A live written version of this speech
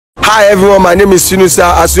Hi everyone, my name is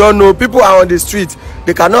Sinusa. As you all know, people are on the street,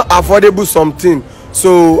 they cannot affordable something,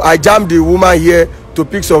 so I jammed the woman here to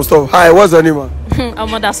pick some stuff. Hi, what's your name?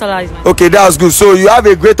 Okay, that's good. So you have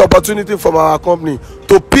a great opportunity from our company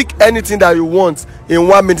to pick anything that you want in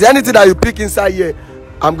 1 minute. Anything that you pick inside here,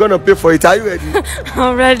 I'm gonna pay for it. Are you ready?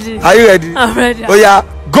 I'm ready. Are you ready? I'm ready. Oh yeah,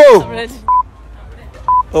 go. I'm ready.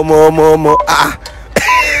 Omo.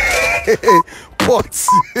 Pots.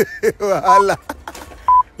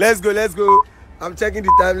 Let's go. I'm checking the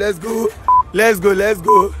time. Let's go.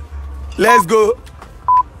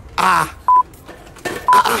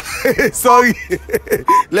 Sorry.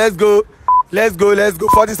 Let's go.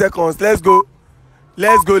 40 seconds. Let's go.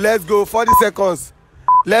 40 seconds.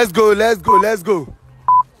 Let's go. Let's go.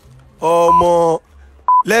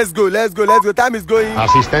 Time is going.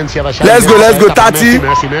 Let's go. 30. Let's go.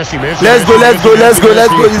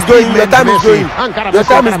 It's going. Your time is going.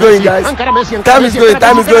 Guys. Time is going.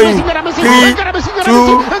 3,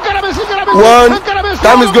 2, 1.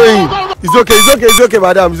 Time is going. It's okay,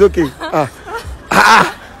 madam. It's okay.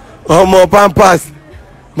 Pampers.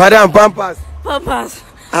 Madam, Pampers.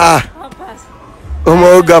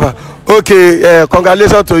 Gaba. Okay,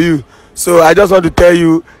 congratulations to you. So I just want to tell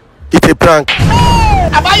you, it's a prank.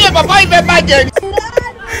 Abaye papa ife baje.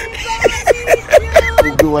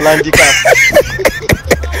 Gbogbo wọn la ń jíkà.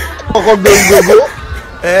 Ọkọ gbogbo.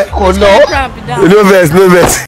 Kò lọ. No vex.